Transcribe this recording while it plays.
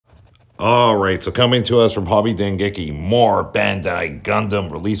All right, so coming to us from Hobby Dengeki, more Bandai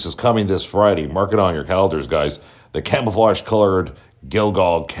Gundam releases coming this Friday. Mark it on your calendars, guys. The camouflage colored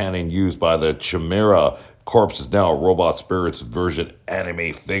gelgoog cannon used by the Chimera Corpse is now a Robot Spirits version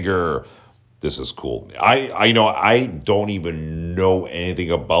anime figure. This is cool. I know I don't even know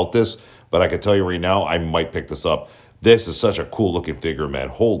anything about this, but I can tell you right now, I might pick this up. This is such a cool looking figure, man.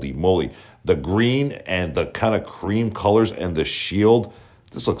 Holy moly. The green and the kind of cream colors and the shield.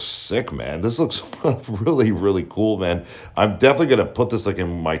 This looks sick, man. This looks really, really cool, man. I'm definitely going to put this like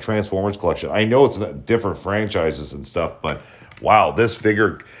in my Transformers collection. I know it's in different franchises and stuff, but wow, this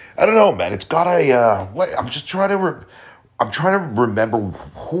figure, I don't know, man. It's got a, I'm just trying to, I'm trying to remember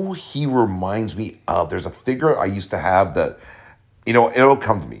who he reminds me of. There's a figure I used to have that, you know, it'll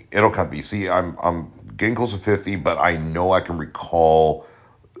come to me. It'll come to me. See, I'm getting close to 50, but I know I can recall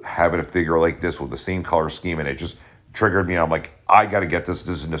having a figure like this with the same color scheme, and it just triggered me. And I'm like, I got to get this.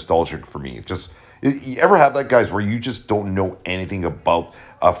 This is nostalgic for me. It just, you ever have that, guys, where you just don't know anything about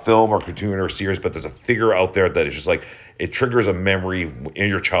a film or cartoon or series, but there's a figure out there that is just like, it triggers a memory in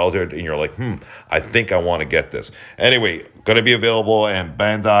your childhood, and you're like, I think I want to get this. Anyway, going to be available in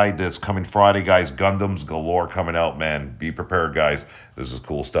Bandai this coming Friday, guys. Gundams galore coming out, man. Be prepared, guys. This is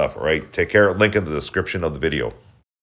cool stuff, all right? Take care. Link in the description of the video.